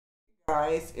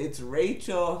Guys, it's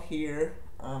Rachel here.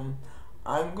 I'm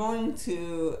going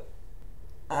to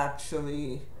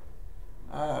actually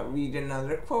read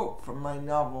another quote from my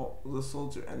novel, The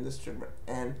Soldier and the Stripper,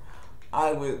 and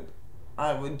I would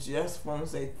I would just want to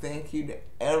say thank you to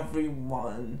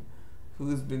everyone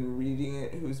who's been reading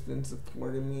it, who's been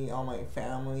supporting me, all my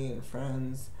family and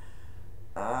friends,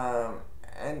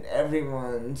 and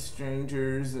everyone,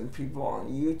 strangers and people on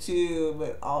YouTube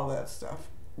and all that stuff.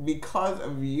 Because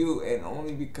of you and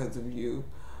only because of you,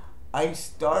 I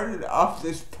started off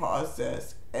this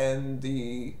process and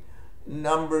the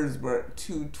numbers were at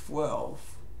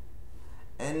 212.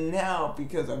 And now,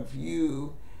 because of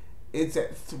you, it's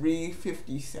at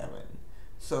 357.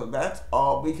 So that's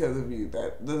all because of you.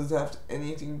 That doesn't have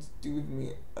anything to do with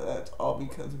me. That's all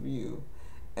because of you.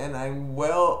 And I'm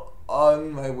well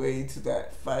on my way to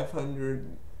that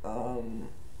 500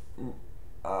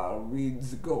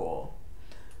 reads goal.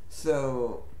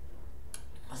 So,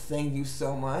 thank you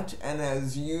so much. And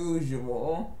as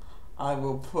usual, I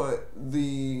will put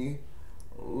the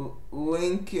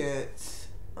link in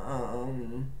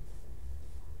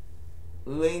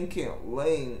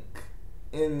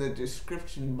the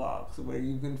description box where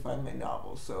you can find my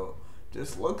novel. So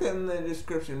just look in the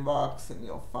description box and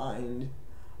you'll find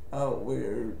out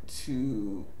where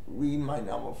to read my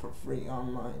novel for free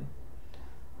online.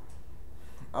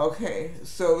 Okay,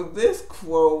 so this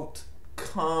quote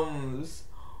comes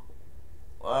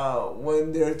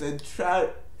when there's a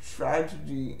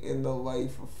tragedy in the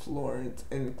life of Florence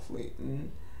and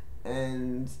Clayton,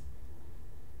 and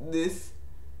this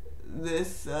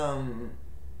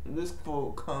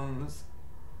quote comes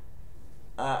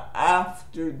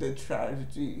after the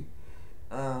tragedy.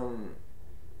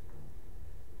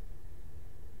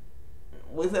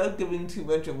 Without giving too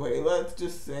much away, let's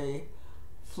just say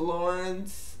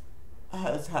Florence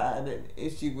has had an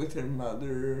issue with her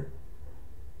mother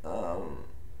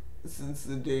since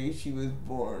the day she was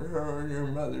born. Her and her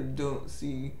mother don't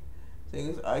see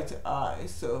things eye to eye.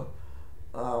 So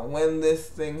when this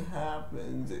thing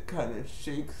happens, it kind of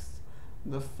shakes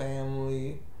the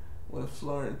family with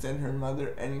Florence and her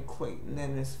mother and Clayton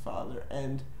and his father.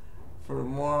 And for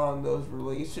more on those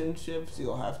relationships,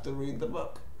 you'll have to read the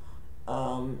book.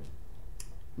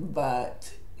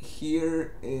 But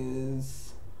here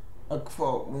is a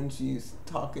quote when she's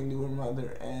talking to her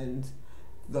mother, and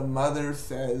the mother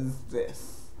says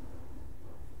this: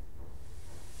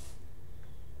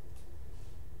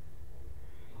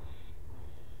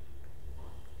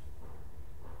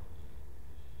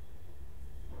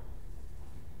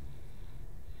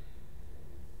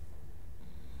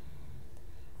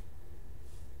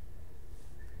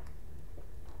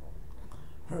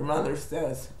 her mother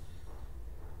says,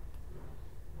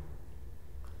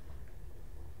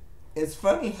 "It's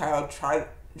funny how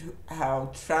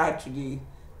tragedy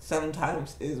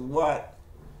sometimes is what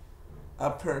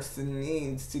a person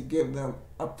needs to give them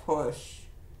a push,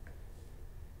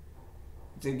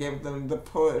 to give them the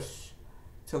push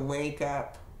to wake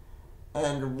up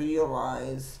and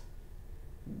realize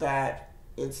that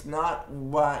it's not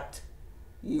what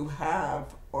you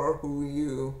have or who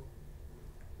you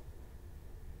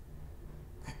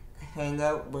hang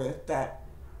out with that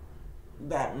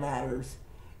matters.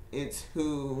 It's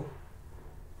who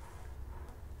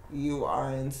you are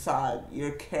inside,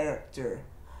 your character,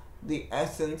 the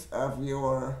essence of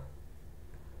your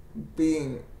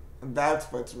being.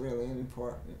 That's what's really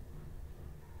important."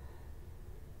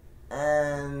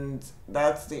 And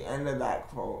that's the end of that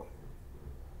quote.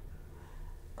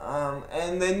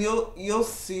 And then you'll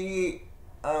see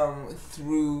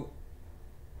through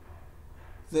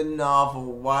the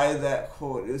novel why that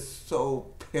quote is so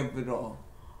pivotal.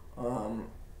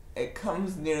 It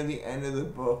comes near the end of the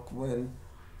book when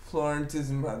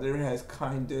Florence's mother has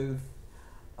kind of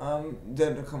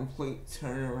done a complete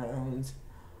turnaround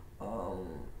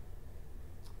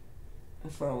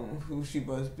from who she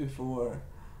was before.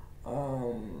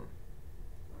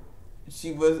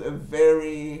 She was a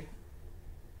very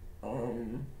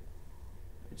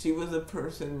she was a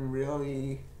person,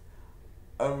 really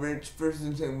a rich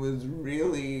person, that was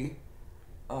really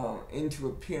into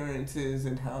appearances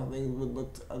and how they would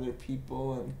look to other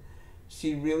people, and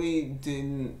she really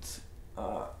didn't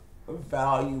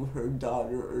value her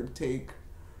daughter or take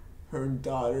her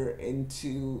daughter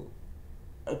into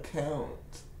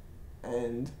account,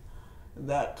 and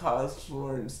that caused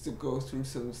Florence to go through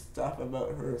some stuff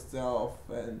about herself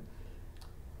and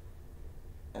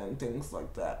things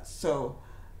like that. So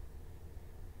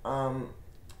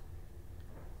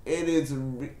it is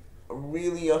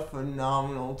really a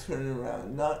phenomenal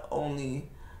turnaround, not only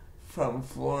from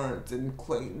Florence and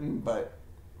Clayton, but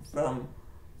from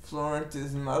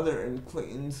Florence's mother and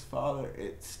Clayton's father.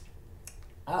 It's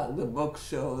the book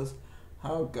shows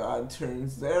how God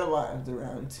turns their lives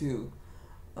around too.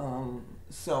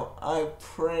 So I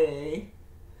pray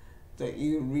that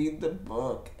you read the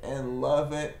book and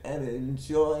love it and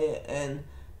enjoy it and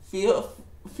feel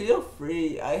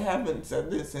free. I haven't said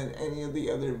this in any of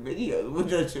the other videos,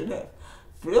 which I should have.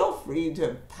 Feel free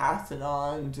to pass it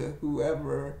on to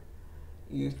whoever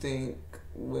you think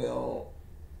will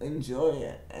enjoy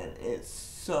it. And it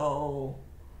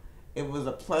was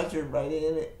a pleasure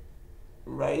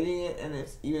writing it, and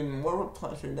it's even more of a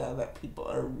pleasure now that people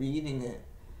are reading it.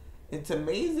 It's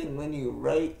amazing when you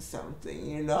write something,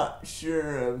 you're not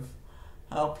sure of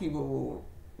how people will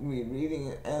be reading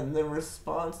it, and the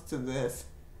response to this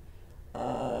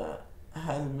has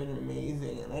been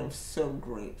amazing, and I'm so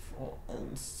grateful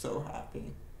and so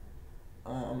happy.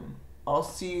 I'll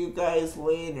see you guys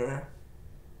later.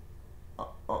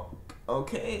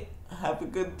 Okay, have a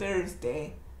good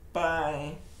Thursday.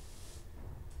 Bye.